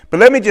But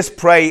let me just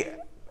pray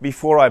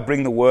before I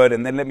bring the word,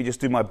 and then let me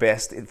just do my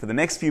best for the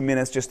next few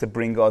minutes just to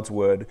bring God's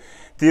word.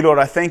 Dear Lord,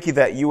 I thank you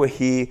that you are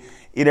here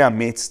in our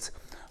midst.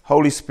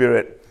 Holy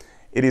Spirit,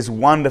 it is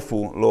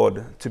wonderful,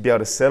 Lord, to be able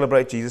to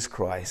celebrate Jesus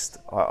Christ.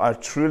 I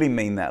truly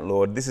mean that,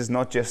 Lord. This is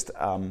not just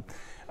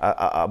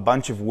a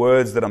bunch of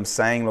words that I'm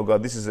saying, Lord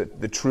God. This is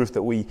the truth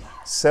that we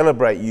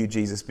celebrate you,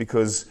 Jesus,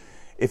 because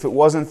if it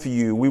wasn't for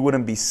you, we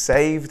wouldn't be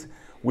saved,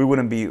 we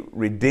wouldn't be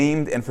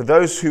redeemed. And for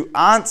those who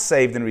aren't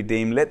saved and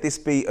redeemed, let this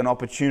be an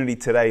opportunity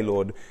today,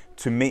 Lord,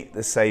 to meet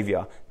the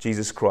Saviour,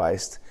 Jesus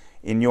Christ.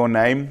 In your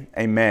name,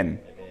 amen.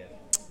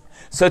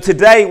 So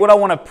today, what I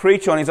want to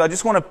preach on is I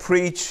just want to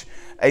preach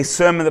a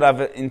sermon that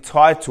I've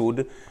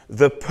entitled,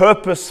 The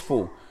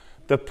Purposeful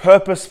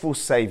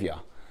Saviour.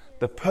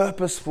 The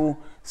Purposeful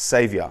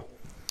Saviour.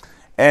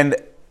 And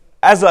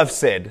as I've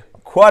said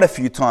quite a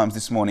few times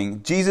this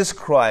morning, Jesus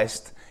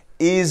Christ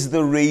is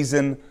the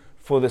reason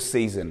for the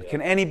season. Can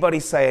anybody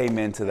say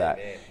amen to that?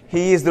 Amen.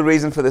 He is the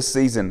reason for the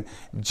season.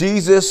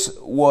 Jesus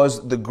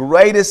was the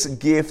greatest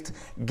gift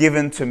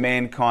given to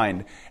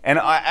mankind. And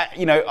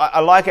I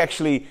like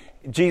actually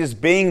Jesus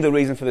being the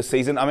reason for the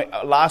season. I mean,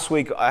 last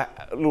week,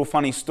 a little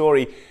funny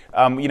story.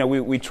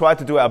 We tried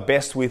to do our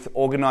best with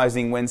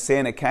organizing when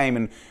Santa came,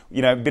 and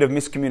a bit of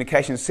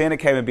miscommunication. Santa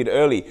came a bit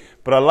early,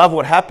 but I love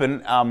what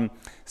happened.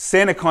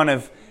 Santa kind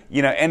of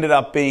ended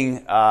up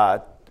being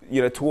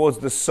towards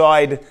the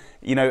side,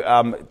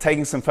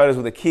 taking some photos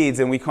with the kids,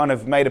 and we kind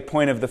of made a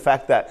point of the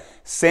fact that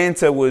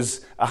Santa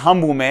was a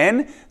humble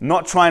man,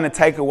 not trying to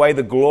take away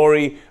the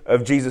glory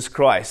of Jesus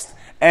Christ.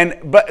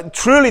 But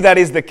truly that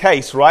is the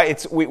case,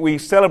 right? We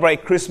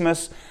celebrate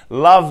Christmas,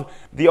 love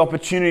the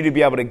opportunity to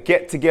be able to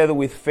get together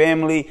with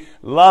family,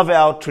 love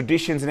our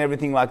traditions and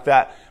everything like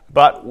that.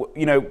 But,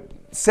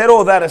 set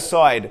all that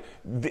aside.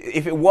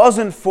 If it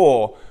wasn't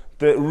for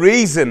the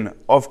reason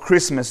of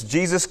Christmas,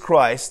 Jesus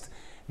Christ,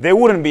 there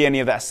wouldn't be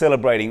any of that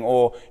celebrating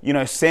or,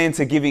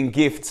 Santa giving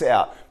gifts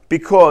out.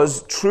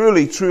 Because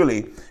truly,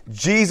 truly,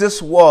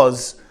 Jesus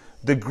was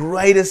the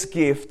greatest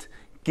gift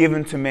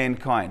given to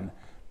mankind.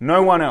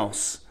 No one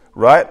else,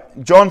 right?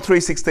 John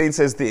 3:16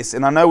 says this,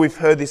 and I know we've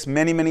heard this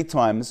many, many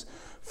times.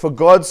 For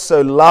God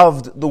so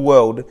loved the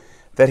world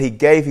that he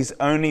gave his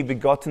only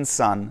begotten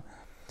Son,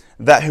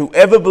 that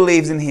whoever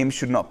believes in him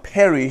should not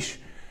perish,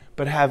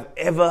 but have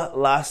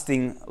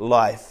everlasting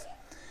life.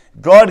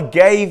 God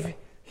gave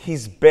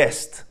his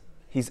best,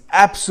 his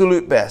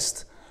absolute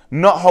best,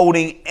 not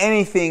holding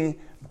anything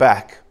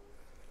back.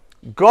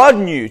 God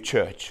knew,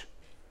 church,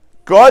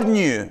 God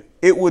knew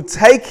it would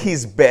take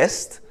his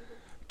best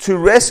to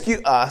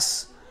rescue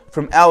us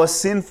from our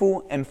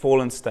sinful and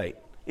fallen state.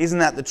 Isn't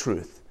that the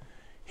truth?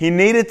 He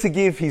needed to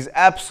give his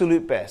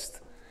absolute best.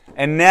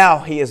 And now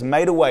he has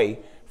made a way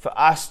for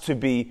us to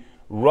be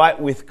right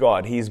with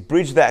God. He has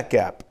bridged that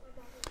gap.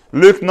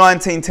 Luke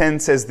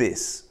 19:10 says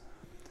this,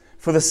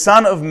 for the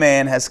Son of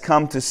Man has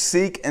come to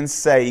seek and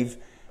save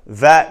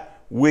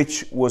that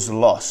which was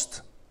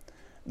lost.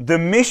 The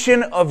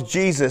mission of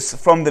Jesus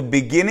from the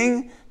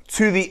beginning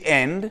to the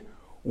end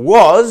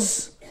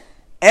was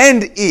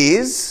and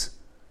is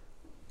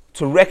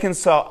to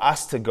reconcile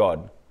us to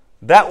God.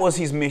 That was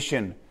his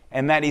mission,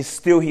 and that is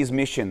still his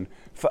mission,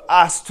 for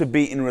us to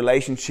be in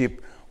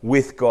relationship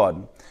with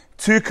God.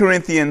 2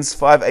 Corinthians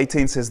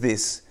 5:18 says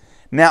this,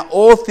 now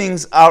all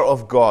things are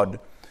of God,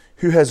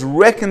 who has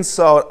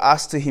reconciled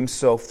us to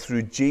himself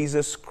through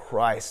Jesus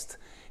Christ.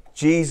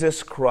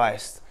 Jesus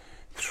Christ,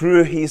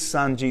 through his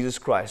Son Jesus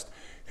Christ,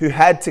 who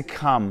had to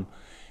come,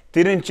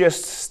 didn't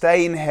just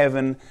stay in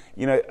heaven,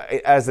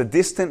 as a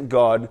distant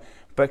God,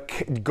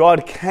 but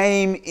God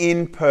came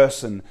in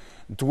person,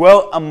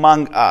 dwelt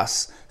among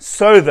us,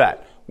 so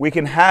that we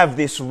can have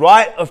this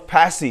rite of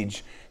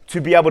passage to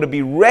be able to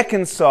be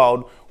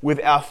reconciled with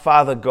our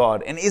Father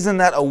God. And isn't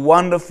that a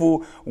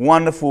wonderful,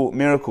 wonderful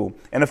miracle?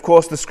 And of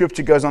course, the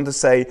scripture goes on to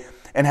say,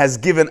 and has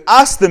given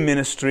us the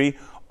ministry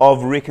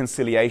of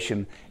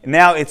reconciliation.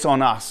 Now it's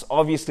on us,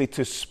 obviously,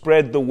 to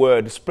spread the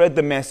word, spread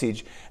the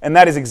message. And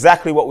that is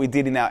exactly what we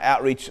did in our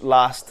outreach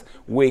last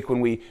week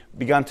when we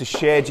began to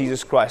share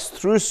Jesus Christ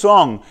through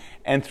song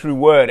and through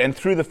word, and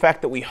through the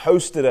fact that we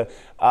hosted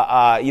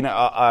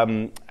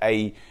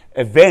a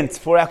event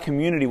for our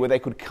community where they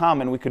could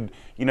come and we could,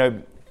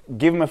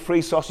 give them a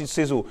free sausage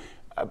sizzle.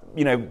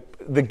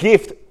 The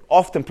gift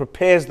often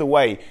prepares the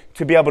way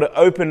to be able to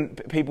open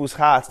people's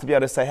hearts, to be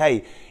able to say,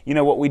 hey,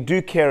 what, we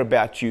do care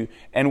about you,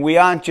 and we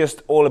aren't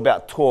just all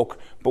about talk,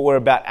 but we're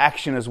about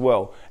action as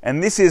well.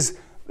 And this is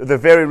the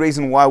very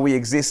reason why we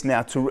exist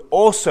now, to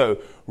also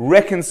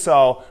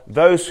reconcile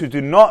those who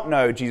do not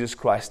know Jesus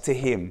Christ to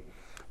him,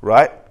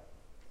 right?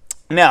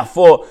 Now,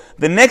 for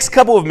the next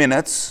couple of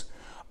minutes,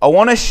 I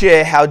want to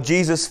share how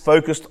Jesus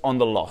focused on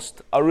the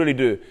lost. I really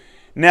do.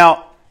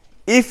 Now,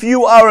 if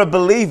you are a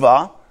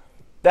believer,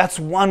 that's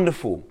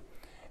wonderful.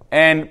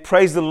 And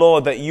praise the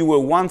Lord that you were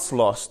once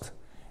lost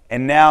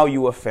and now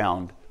you are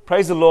found.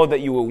 Praise the Lord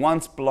that you were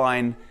once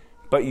blind,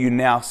 but you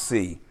now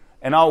see.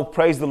 and I will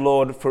praise the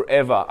Lord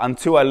forever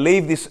until I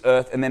leave this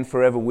earth and then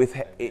forever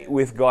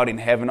with God in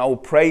heaven. I will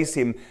praise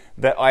him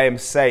that I am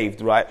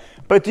saved, right?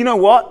 But you know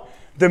what?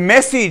 The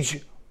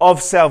message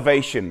of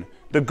salvation,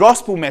 the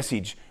gospel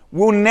message,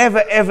 will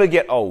never ever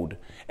get old.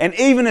 And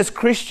even as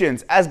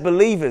Christians, as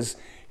believers,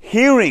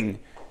 hearing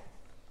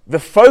the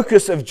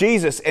focus of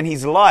Jesus and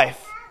his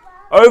life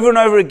over and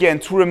over again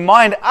to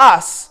remind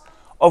us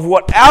of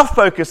what our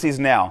focus is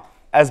now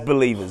as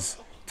believers,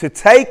 to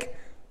take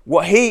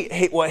what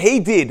he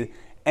did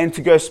and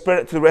to go spread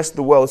it to the rest of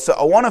the world. So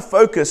I want to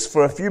focus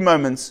for a few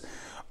moments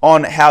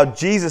on how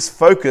Jesus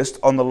focused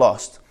on the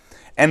lost.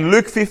 And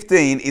Luke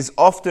 15 is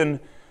often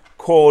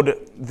called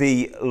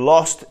the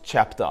lost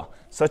chapter.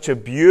 Such a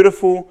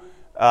beautiful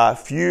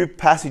few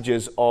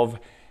passages of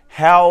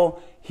how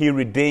he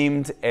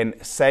redeemed and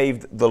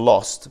saved the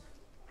lost.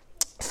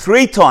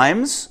 3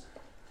 times,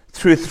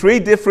 through 3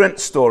 different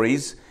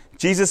stories,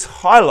 Jesus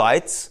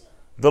highlights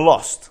the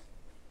lost,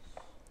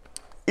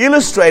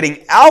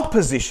 illustrating our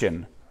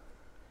position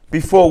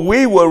before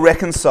we were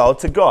reconciled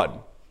to God.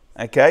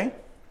 Okay?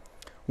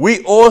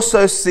 We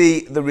also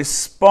see the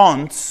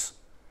response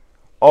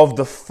of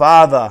the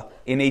Father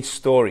in each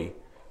story,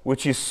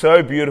 which is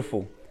so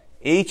beautiful.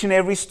 Each and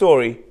every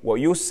story,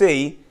 what you'll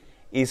see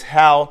is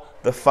how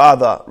the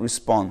Father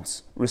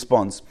responds,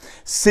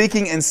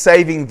 seeking and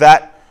saving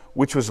that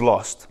which was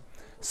lost.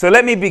 So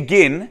let me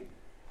begin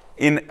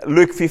in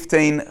Luke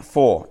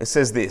 15:4. It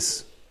says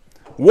this: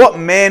 "What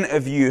man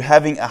of you,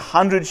 having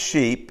 100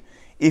 sheep,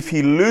 if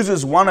he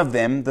loses one of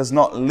them, does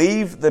not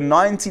leave the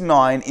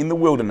 99 in the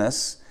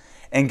wilderness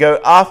and go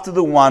after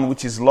the one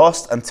which is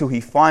lost until he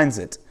finds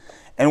it?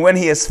 And when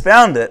he has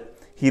found it,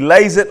 he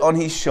lays it on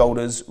his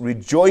shoulders,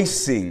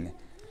 rejoicing."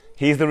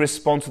 Here's the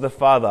response of the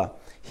Father.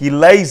 He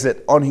lays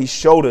it on his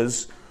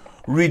shoulders,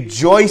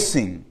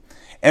 rejoicing.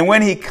 And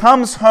when he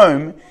comes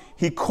home,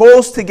 he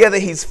calls together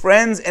his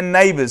friends and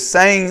neighbors,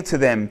 saying to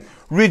them,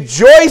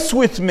 "Rejoice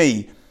with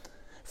me,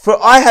 for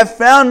I have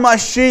found my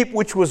sheep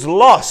which was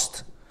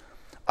lost.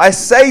 I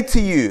say to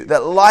you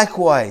that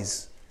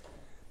likewise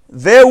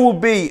there will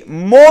be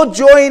more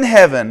joy in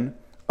heaven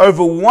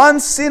over one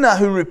sinner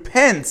who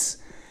repents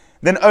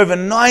than over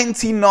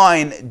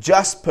 99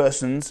 just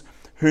persons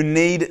who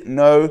need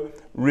no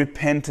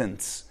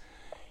repentance."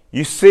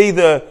 You see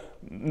the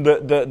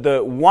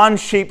one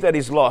sheep that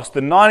is lost,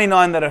 the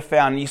 99 that are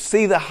found. You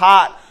see the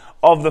heart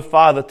of the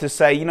Father to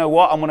say, you know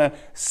what, I'm going to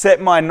set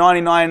my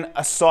 99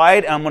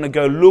 aside and I'm going to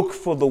go look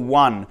for the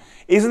one.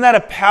 Isn't that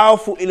a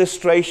powerful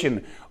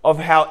illustration of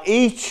how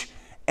each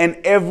and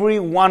every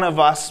one of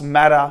us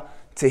matter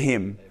to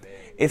him? Amen.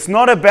 It's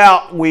not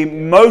about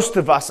most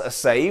of us are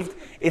saved.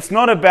 It's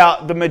not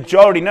about the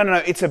majority.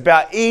 No. It's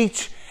about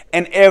each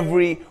and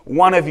every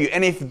one of you.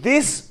 And if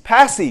this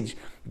passage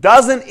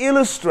doesn't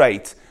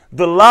illustrate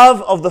the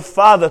love of the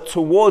Father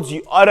towards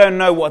you, I don't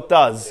know what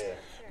does.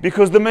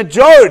 Because the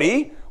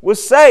majority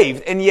was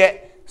saved, and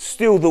yet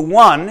still the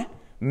one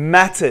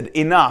mattered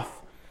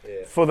enough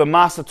for the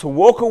Master to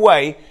walk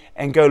away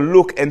and go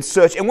look and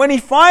search. And when he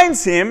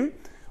finds him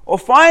or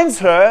finds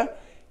her,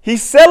 he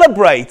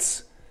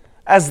celebrates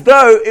as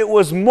though it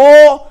was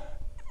more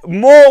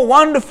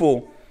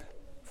wonderful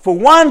for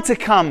one to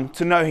come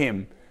to know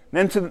him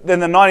than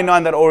the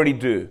 99 that already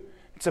do.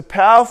 It's a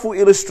powerful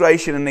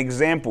illustration and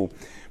example.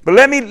 But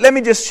let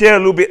me just share a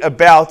little bit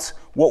about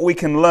what we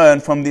can learn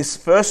from this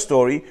first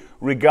story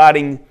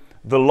regarding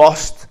the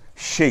lost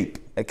sheep,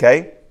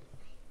 okay?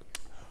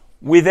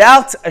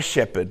 Without a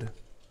shepherd,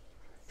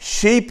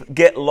 sheep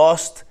get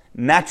lost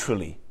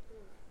naturally.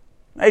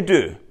 They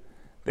do.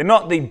 They're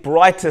not the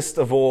brightest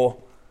of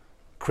all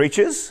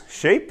creatures,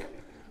 sheep,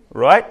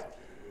 right?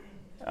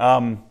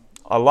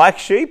 I like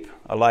sheep.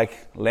 I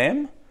like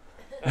lamb.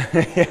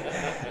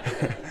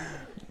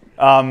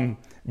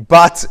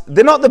 But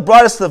they're not the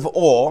brightest of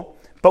all.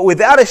 But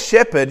without a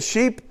shepherd,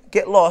 sheep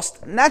get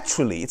lost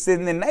naturally. It's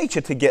in their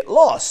nature to get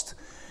lost,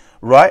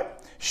 right?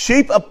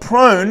 Sheep are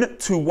prone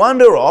to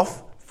wander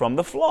off from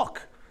the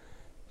flock.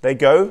 They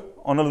go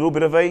on a little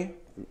bit of a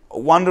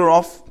wander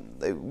off.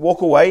 They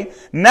walk away.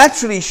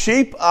 Naturally,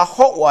 sheep are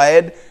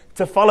hot-wired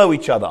to follow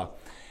each other.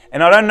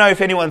 And I don't know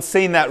if anyone's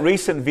seen that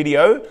recent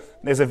video.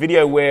 There's a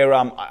video where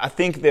I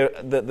think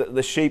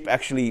the sheep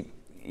actually,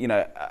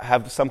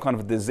 have some kind of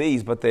a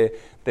disease, but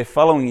they're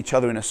following each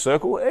other in a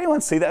circle.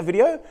 Anyone see that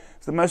video?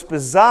 It's the most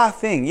bizarre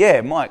thing.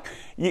 Yeah, Mike.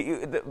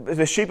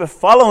 The sheep are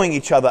following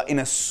each other in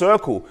a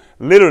circle,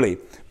 literally.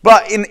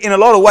 But in a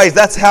lot of ways,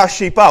 that's how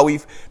sheep are.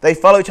 They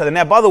follow each other.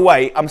 Now, by the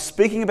way, I'm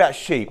speaking about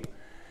sheep,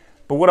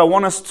 but what I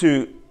want us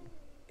to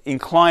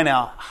incline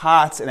our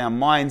hearts and our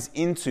minds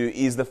into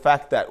is the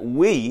fact that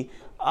we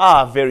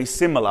are very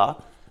similar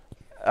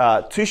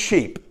to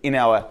sheep in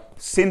our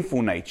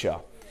sinful nature,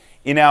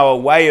 in our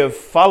way of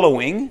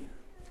following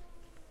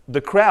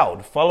the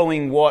crowd,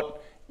 following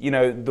what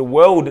the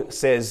world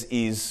says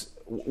is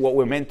what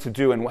we're meant to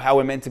do and how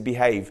we're meant to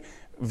behave.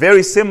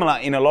 Very similar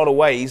in a lot of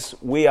ways.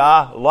 We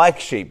are like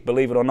sheep,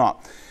 believe it or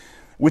not,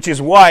 which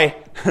is why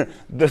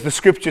the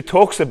scripture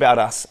talks about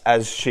us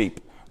as sheep,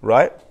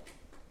 right?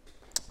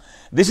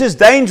 This is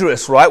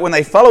dangerous, right, when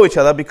they follow each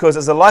other, because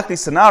as a likely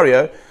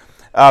scenario,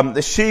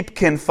 the sheep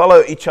can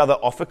follow each other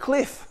off a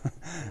cliff.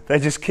 They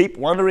just keep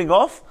wandering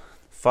off,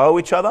 follow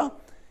each other,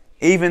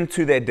 even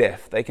to their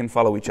death. They can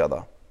follow each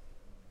other.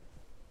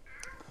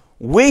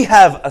 We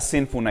have a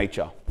sinful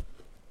nature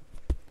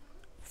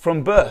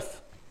from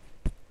birth.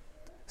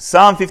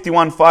 Psalm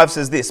 51:5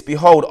 says this,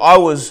 "Behold, I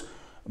was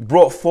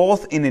brought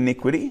forth in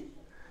iniquity,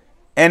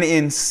 and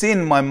in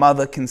sin my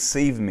mother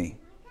conceived me."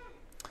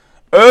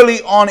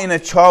 Early on in a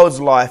child's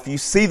life, you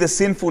see the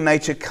sinful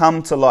nature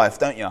come to life,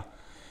 don't you?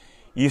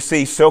 You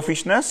see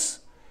selfishness,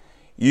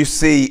 you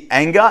see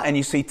anger, and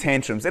you see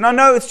tantrums. And I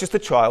know it's just a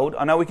child.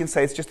 I know we can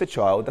say it's just a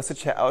child.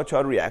 That's how a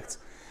child reacts.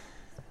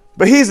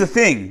 But here's the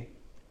thing.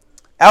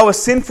 Our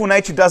sinful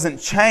nature doesn't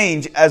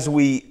change as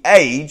we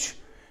age,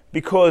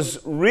 because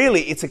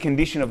really it's a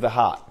condition of the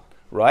heart,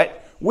 right?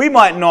 We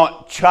might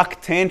not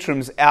chuck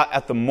tantrums out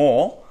at the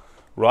mall,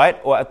 right?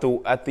 Or at the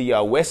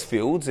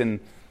Westfields and,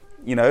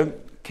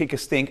 kick a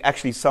stink.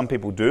 Actually, some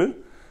people do.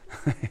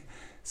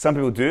 Some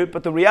people do.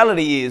 But the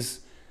reality is,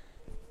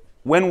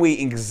 when we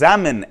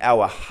examine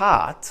our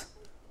heart,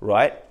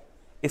 right,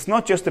 it's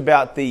not just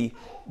about the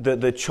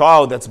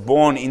child that's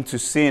born into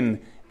sin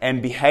and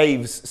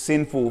behaves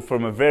sinful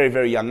from a very,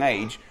 very young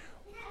age.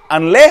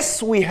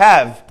 Unless we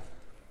have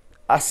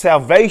a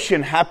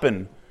salvation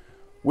happen,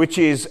 which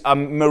is a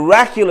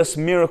miraculous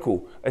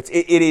miracle.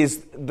 It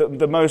is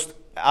the most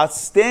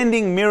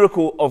outstanding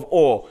miracle of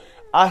all.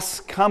 Us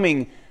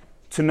coming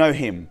to know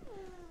Him.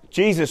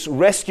 Jesus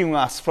rescuing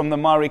us from the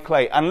miry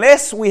clay.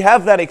 Unless we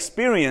have that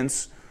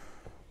experience,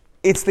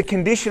 it's the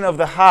condition of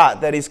the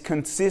heart that is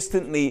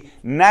consistently,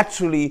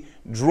 naturally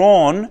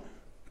drawn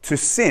to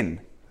sin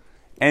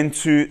and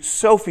to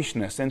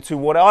selfishness and to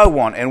what I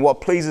want and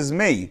what pleases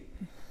me.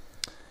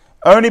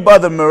 Only by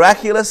the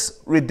miraculous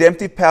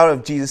redemptive power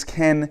of Jesus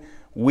can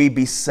we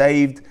be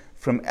saved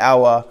from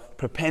our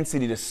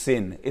propensity to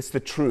sin. It's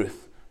the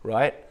truth,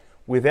 right?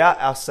 Without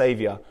our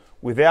Saviour,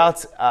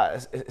 without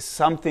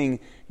something,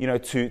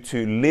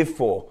 to live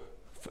for,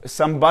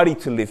 somebody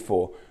to live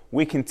for,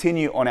 we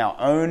continue on our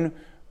own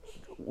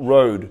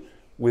road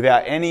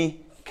without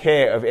any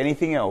care of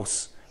anything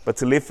else but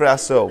to live for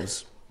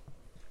ourselves.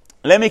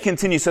 Let me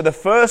continue. So the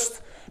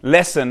first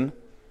lesson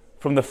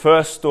from the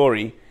first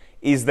story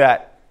is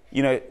that,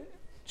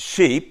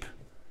 sheep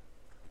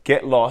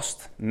get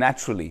lost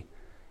naturally.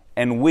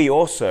 And we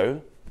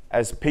also,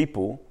 as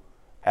people,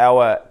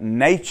 our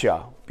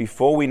nature,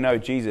 before we know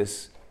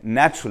Jesus,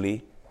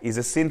 naturally is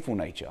a sinful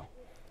nature.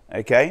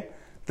 Okay?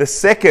 The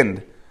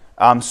second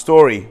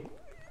story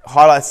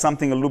highlights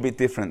something a little bit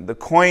different. The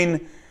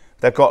coin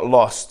that got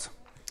lost.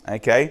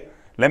 Okay?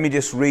 Let me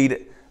just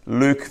read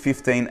Luke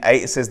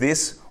 15:8. It says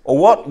this, "Or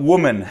what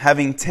woman,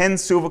 having 10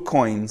 silver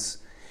coins,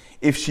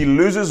 if she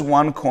loses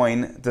one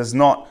coin, does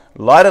not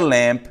light a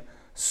lamp,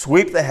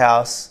 sweep the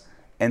house,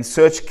 and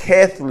search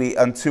carefully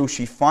until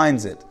she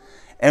finds it?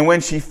 And when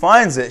she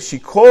finds it, she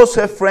calls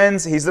her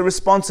friends," here's the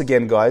response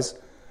again, guys,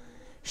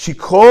 "she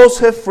calls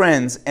her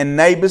friends and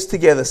neighbors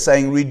together,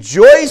 saying,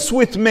 'Rejoice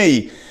with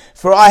me,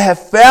 for I have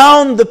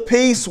found the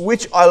piece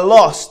which I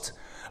lost.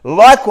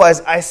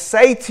 Likewise, I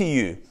say to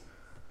you,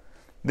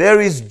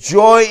 there is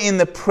joy in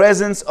the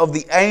presence of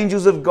the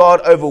angels of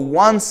God over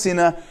one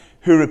sinner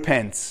who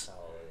repents.'"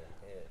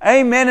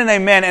 Amen and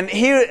amen. And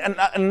here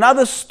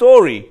another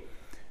story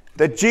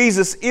that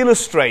Jesus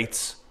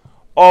illustrates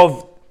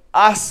of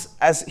us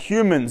as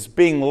humans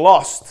being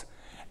lost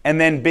and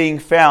then being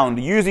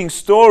found, using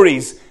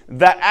stories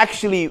that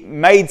actually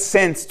made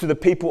sense to the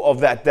people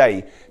of that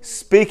day.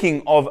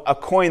 Speaking of a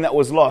coin that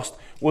was lost,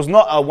 was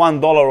not a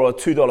 $1 or a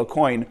 $2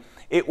 coin.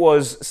 It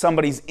was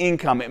somebody's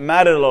income. It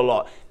mattered a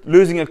lot.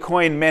 Losing a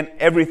coin meant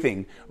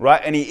everything,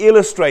 right? And he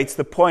illustrates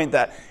the point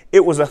that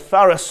it was a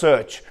thorough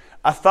search.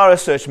 A thorough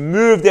search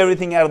moved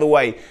everything out of the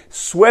way,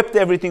 swept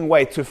everything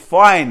away to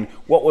find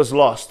what was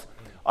lost.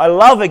 I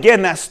love,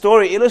 again, that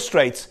story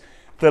illustrates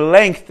the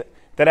length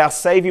that our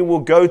Saviour will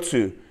go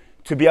to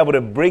be able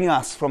to bring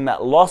us from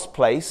that lost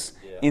place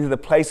into the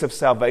place of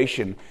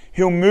salvation.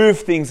 He'll move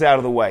things out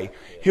of the way.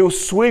 He'll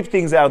sweep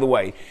things out of the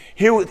way.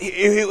 He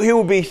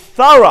will be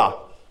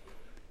thorough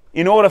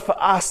in order for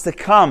us to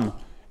come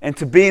and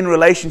to be in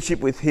relationship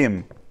with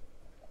Him.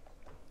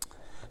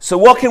 So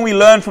what can we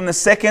learn from the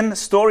second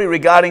story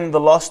regarding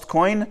the lost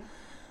coin?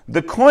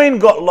 The coin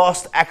got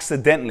lost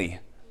accidentally.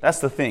 That's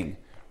the thing,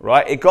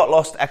 right? It got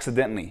lost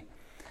accidentally.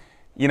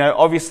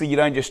 Obviously you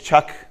don't just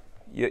chuck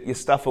your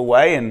stuff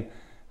away and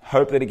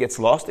hope that it gets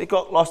lost. It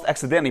got lost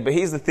accidentally. But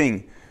here's the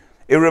thing.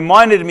 It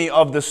reminded me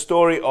of the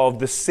story of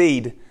the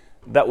seed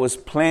that was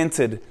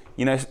planted.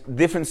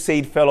 Different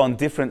seed fell on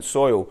different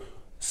soil.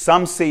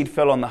 Some seed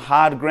fell on the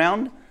hard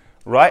ground,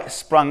 right?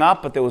 Sprung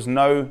up, but there was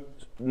no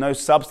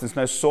substance,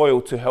 no soil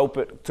to help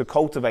it, to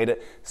cultivate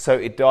it, so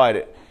it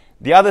died.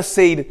 The other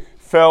seed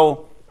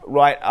fell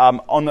right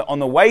on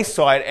the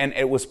wayside, and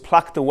it was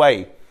plucked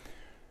away.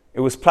 It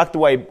was plucked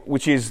away,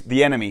 which is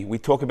the enemy. We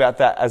talk about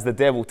that as the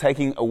devil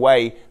taking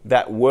away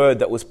that word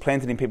that was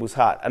planted in people's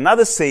heart.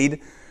 Another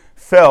seed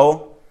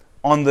fell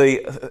on the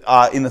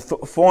in the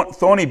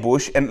thorny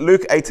bush. And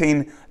Luke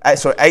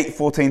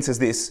 8:14 says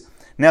this: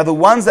 "Now the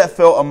ones that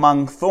fell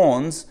among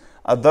thorns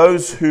are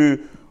those who,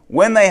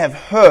 when they have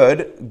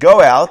heard,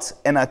 go out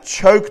and are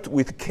choked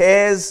with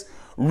cares,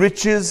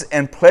 riches,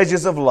 and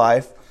pleasures of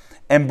life,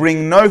 and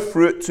bring no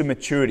fruit to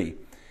maturity."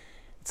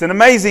 It's an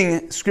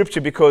amazing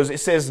scripture because it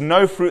says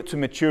no fruit to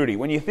maturity.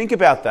 When you think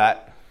about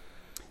that,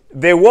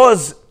 there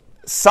was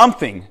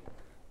something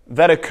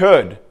that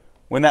occurred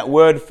when that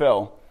word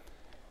fell,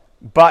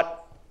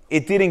 but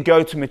it didn't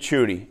go to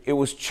maturity. It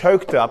was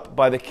choked up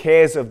by the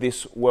cares of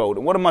this world.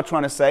 And what am I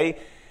trying to say?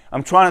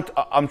 I'm trying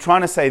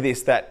to say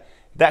this,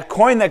 that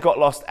coin that got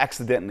lost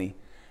accidentally.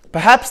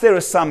 Perhaps there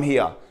are some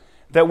here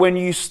that when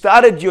you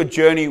started your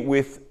journey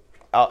with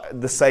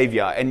the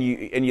Saviour and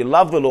you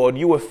loved the Lord,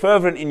 you were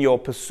fervent in your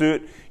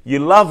pursuit, you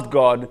loved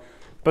God,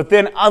 but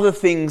then other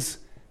things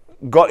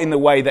got in the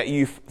way that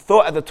you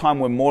thought at the time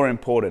were more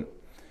important.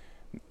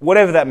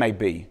 Whatever that may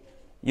be.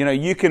 You know,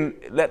 you can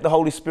let the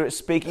Holy Spirit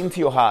speak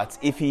into your hearts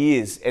if He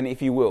is and if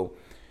He will.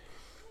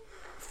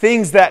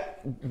 Things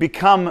that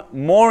become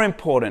more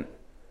important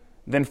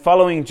than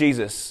following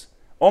Jesus.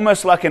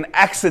 Almost like an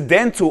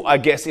accidental, I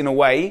guess, in a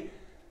way,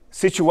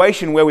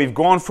 situation where we've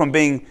gone from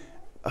being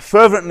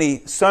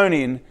fervently sown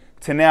in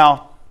to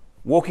now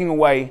walking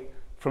away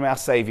from our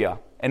Saviour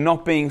and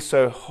not being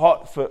so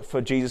hot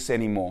for Jesus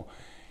anymore.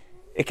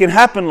 It can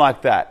happen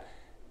like that.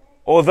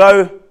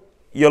 Although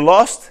you're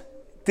lost,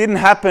 didn't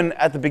happen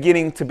at the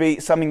beginning to be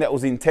something that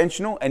was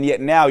intentional, and yet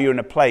now you're in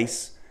a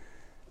place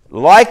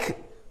like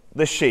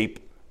the sheep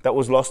that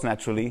was lost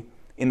naturally,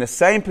 in the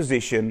same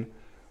position,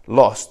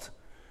 lost.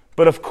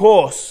 But of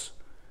course,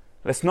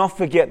 let's not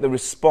forget the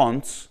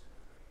response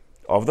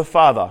of the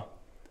Father.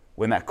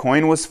 When that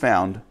coin was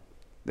found,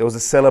 there was a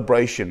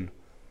celebration,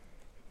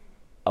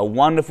 a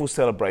wonderful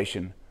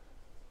celebration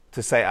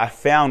to say, I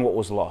found what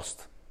was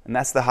lost. And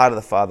that's the heart of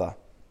the Father.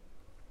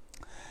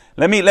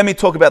 Let me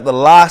talk about the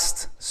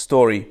last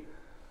story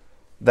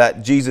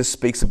that Jesus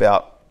speaks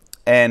about.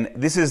 And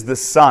this is the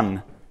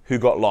son who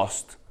got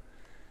lost.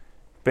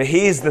 But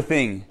here's the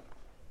thing.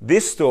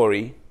 This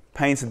story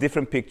paints a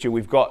different picture.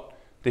 We've got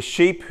the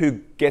sheep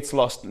who gets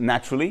lost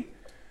naturally.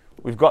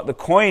 We've got the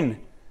coin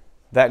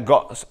that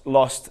got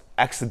lost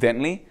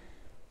accidentally.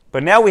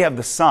 But now we have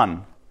the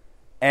son.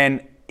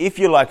 And if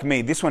you're like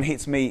me, this one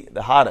hits me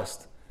the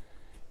hardest.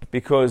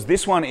 Because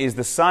this one is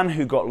the son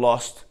who got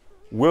lost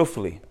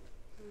willfully.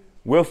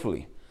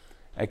 Willfully.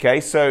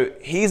 Okay, so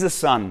he's a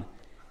son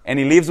and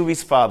he lives with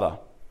his father.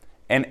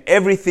 And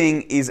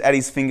everything is at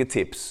his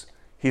fingertips.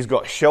 He's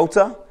got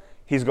shelter,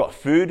 he's got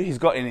food, he's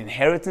got an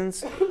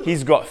inheritance,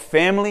 he's got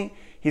family,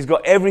 he's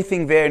got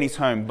everything there in his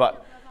home.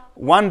 But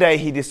one day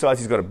he decides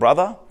he's got a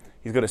brother,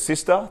 he's got a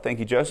sister, thank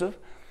you Joseph.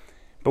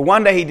 But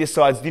one day he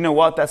decides, you know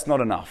what, that's not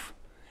enough.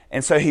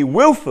 And so he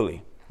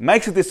willfully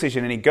makes a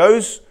decision and he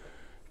goes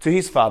to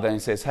his father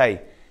and says,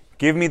 hey,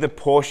 give me the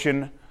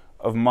portion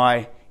of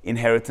my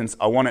inheritance,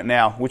 I want it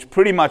now. Which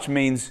pretty much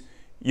means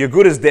you're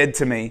good as dead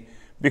to me,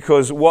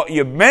 because what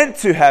you're meant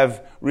to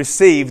have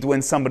received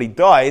when somebody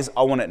dies,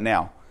 I want it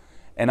now.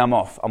 And I'm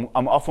off.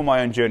 I'm off on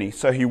my own journey.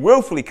 So he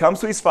willfully comes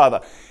to his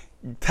father,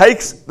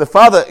 the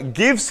father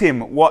gives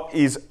him what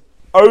is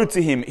owed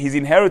to him, his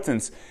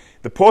inheritance,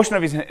 the portion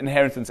of his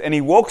inheritance, and he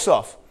walks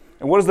off.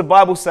 And what does the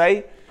Bible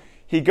say?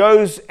 He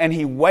goes and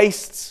he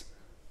wastes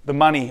the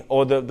money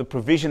or the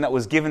provision that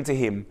was given to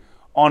him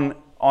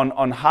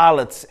on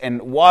harlots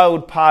and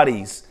wild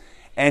parties,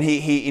 and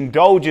he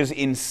indulges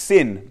in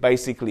sin.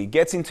 Basically,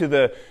 gets into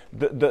the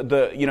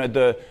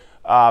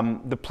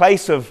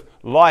place of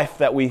life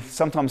that we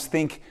sometimes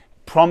think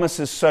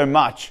promises so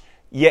much,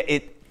 yet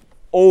it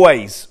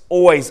always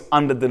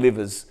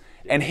underdelivers.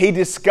 And he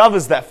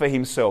discovers that for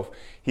himself.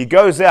 He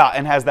goes out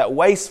and has that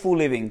wasteful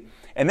living,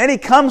 and then he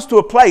comes to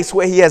a place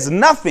where he has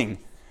nothing.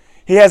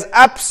 He has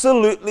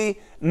absolutely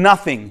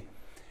nothing,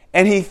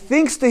 and he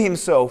thinks to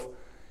himself,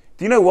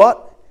 do you know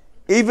what?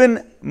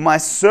 Even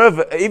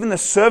the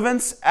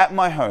servants at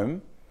my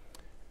home,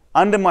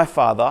 under my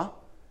father,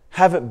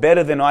 have it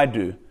better than I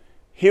do.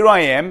 Here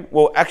I am.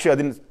 Well, actually, I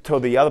didn't tell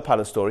the other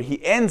part of the story.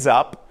 He ends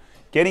up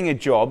getting a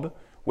job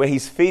where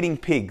he's feeding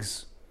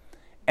pigs.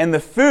 And the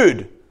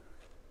food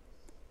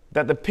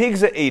that the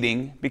pigs are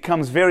eating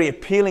becomes very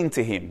appealing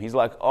to him. He's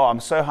like, oh, I'm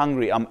so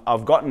hungry.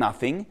 I've got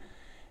nothing.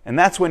 And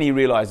that's when he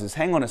realizes,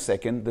 hang on a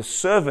second, the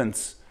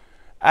servants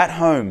at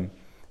home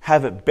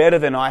have it better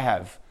than I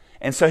have.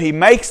 And so he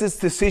makes this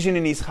decision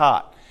in his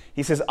heart.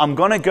 He says, I'm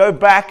going to go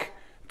back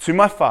to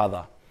my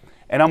father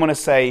and I'm going to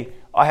say,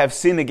 I have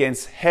sinned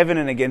against heaven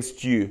and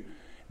against you.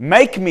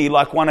 Make me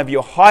like one of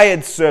your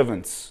hired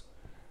servants.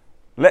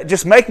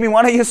 Just make me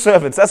one of your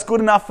servants. That's good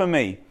enough for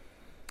me.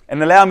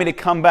 And allow me to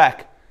come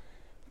back.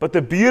 But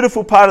the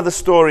beautiful part of the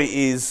story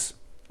is,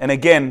 and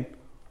again,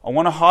 I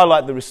want to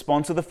highlight the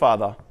response of the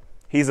father.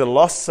 He's a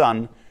lost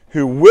son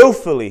who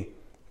willfully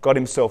got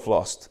himself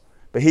lost.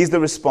 But here's the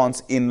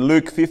response in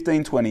Luke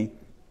 15:20.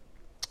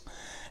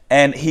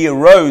 And he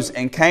arose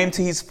and came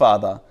to his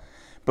father.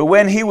 But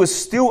when he was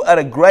still at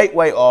a great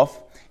way off,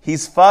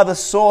 his father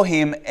saw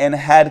him and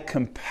had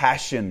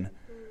compassion.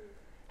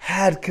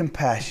 Had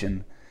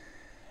compassion.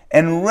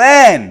 And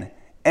ran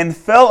and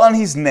fell on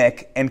his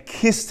neck and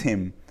kissed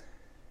him.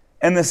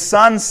 And the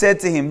son said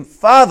to him,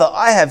 Father,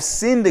 I have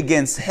sinned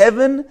against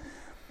heaven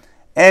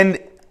and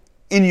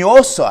in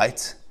your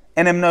sight,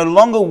 and am no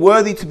longer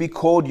worthy to be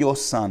called your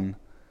son.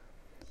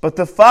 But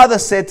the father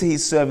said to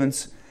his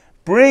servants,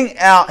 bring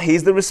out,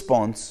 here's the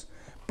response,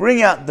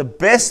 bring out the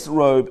best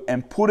robe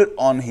and put it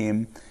on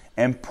him,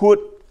 and put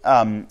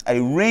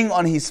a ring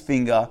on his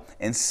finger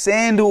and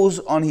sandals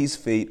on his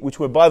feet, which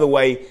were, by the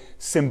way,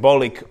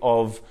 symbolic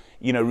of,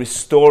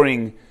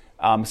 restoring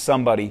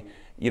somebody.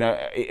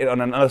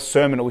 On another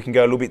sermon, we can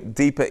go a little bit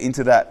deeper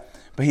into that.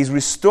 But he's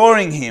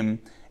restoring him.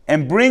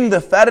 And bring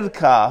the fatted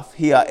calf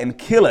here and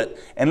kill it,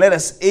 and let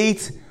us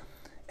eat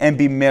and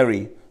be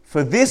merry.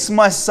 For this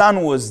my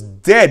son was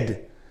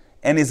dead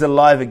and is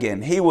alive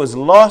again. He was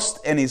lost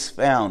and is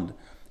found.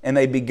 And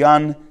they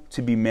began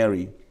to be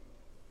merry.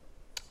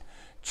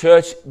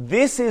 Church,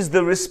 this is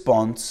the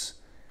response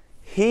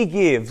he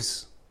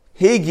gives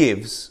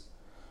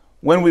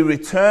when we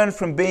return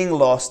from being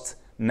lost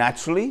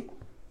naturally,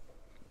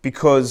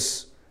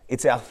 because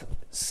it's our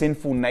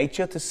sinful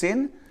nature to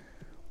sin,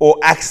 or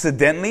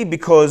accidentally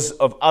because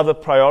of other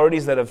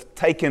priorities that have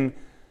taken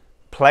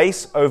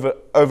place over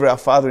our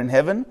Father in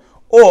heaven,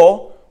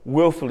 or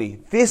willfully.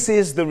 This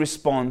is the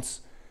response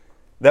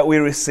that we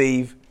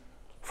receive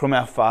from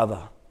our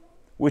Father,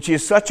 which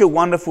is such a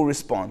wonderful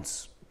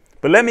response.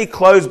 But let me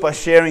close by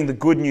sharing the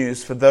good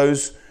news for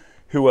those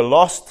who were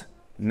lost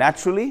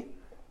naturally,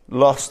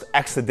 lost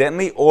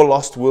accidentally, or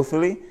lost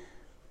willfully.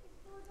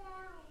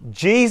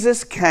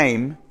 Jesus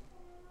came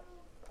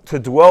to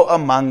dwell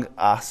among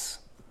us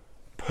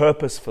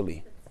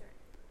purposefully.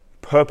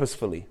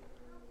 Purposefully.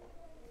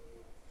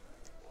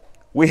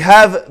 We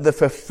have the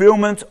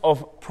fulfillment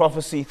of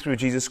prophecy through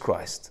Jesus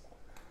Christ.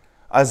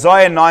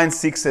 Isaiah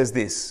 9:6 says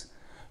this,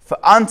 For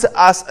unto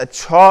us a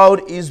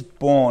child is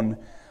born,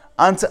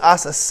 unto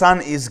us a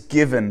son is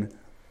given,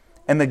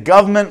 and the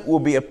government will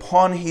be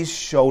upon his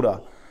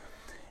shoulder.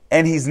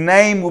 And his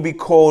name will be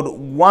called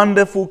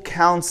Wonderful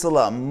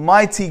Counselor,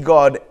 Mighty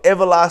God,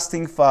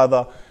 Everlasting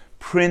Father,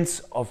 Prince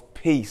of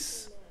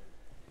Peace.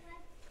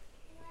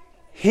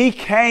 He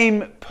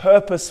came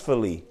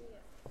purposefully.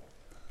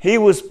 He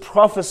was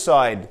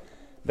prophesied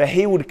that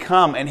he would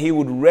come and he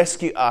would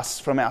rescue us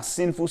from our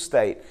sinful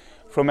state,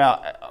 from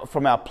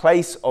our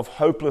place of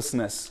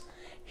hopelessness.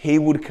 He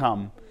would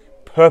come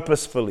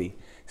purposefully,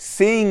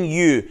 seeing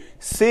you,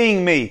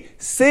 seeing me,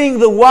 seeing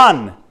the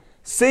one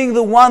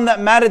that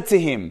mattered to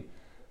him,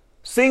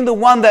 seeing the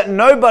one that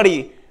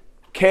nobody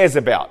cares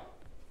about.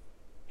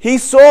 He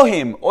saw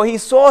him, or he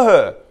saw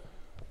her,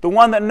 the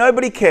one that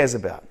nobody cares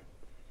about.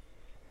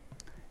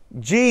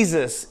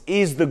 Jesus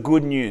is the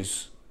good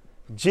news.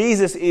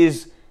 Jesus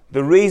is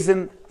the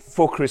reason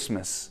for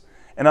Christmas.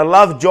 And I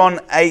love John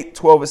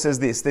 8:12. It says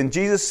this, Then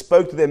Jesus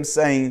spoke to them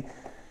saying,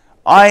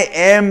 I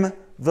am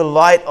the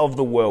light of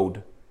the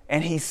world.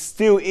 And he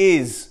still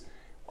is.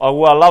 Oh,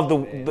 well, I love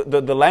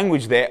the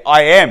language there.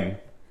 I am.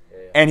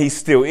 And he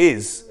still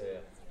is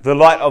the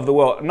light of the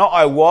world. Not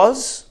I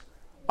was.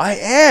 I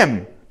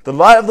am the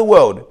light of the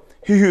world.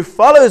 He who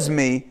follows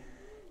me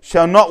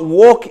shall not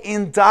walk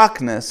in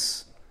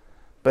darkness,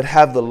 but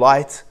have the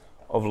light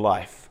of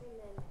life.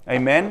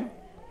 Amen.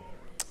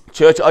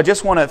 Church, I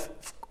just want to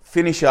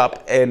finish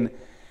up and,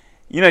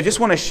 just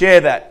want to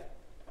share that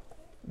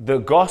the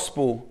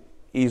gospel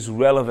is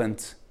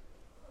relevant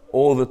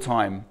all the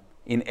time,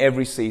 in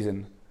every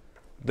season.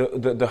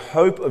 The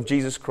hope of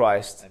Jesus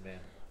Christ, amen,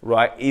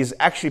 right, is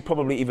actually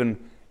probably even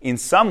in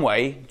some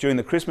way during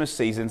the Christmas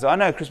seasons. I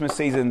know Christmas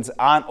seasons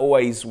aren't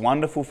always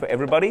wonderful for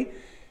everybody.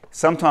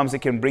 Sometimes it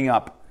can bring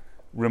up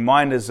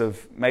reminders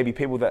of maybe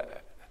people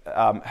that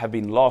have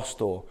been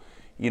lost, or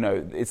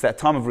it's that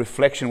time of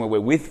reflection where we're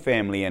with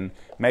family and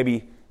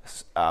maybe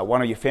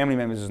one of your family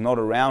members is not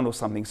around or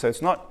something. So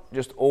it's not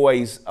just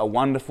always a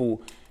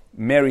wonderful,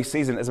 merry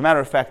season. As a matter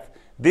of fact,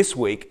 this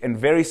week, and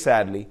very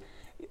sadly,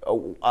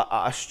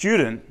 a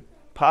student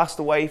passed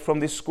away from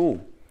this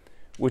school,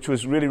 which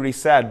was really, really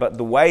sad. But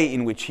the way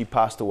in which he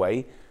passed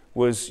away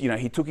was,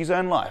 he took his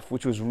own life,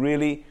 which was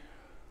really,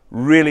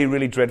 really,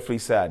 really dreadfully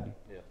sad.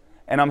 Yeah.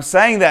 And I'm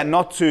saying that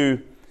not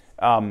to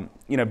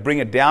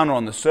bring a downer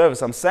on the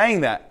service. I'm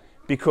saying that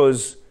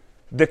because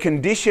the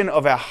condition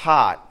of our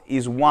heart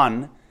is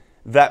one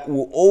that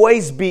will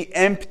always be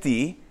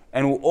empty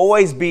and will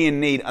always be in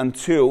need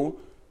until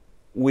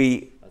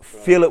we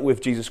fill it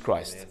with Jesus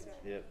Christ.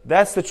 Yep.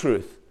 That's the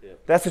truth.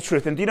 Yep. That's the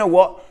truth. And do you know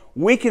what?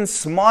 We can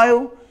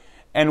smile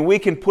and we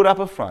can put up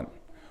a front.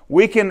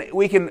 We can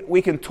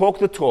talk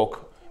the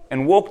talk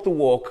and walk the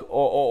walk,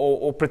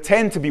 or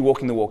pretend to be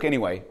walking the walk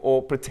anyway,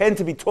 or pretend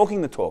to be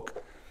talking the talk.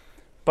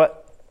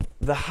 But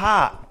the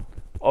heart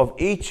of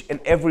each and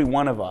every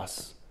one of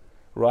us,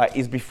 right,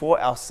 is before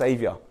our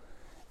Saviour.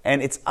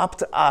 And it's up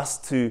to us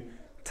to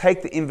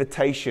take the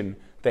invitation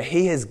that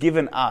He has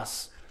given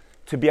us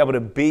to be able to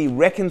be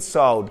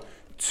reconciled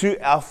to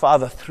our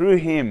Father through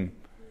Him,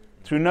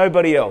 through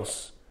nobody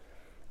else.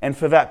 And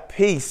for that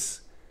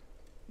peace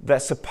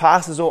that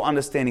surpasses all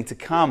understanding to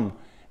come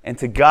and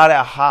to guard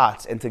our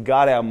hearts and to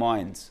guard our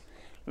minds.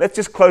 Let's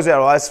just close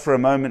our eyes for a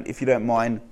moment, if you don't mind.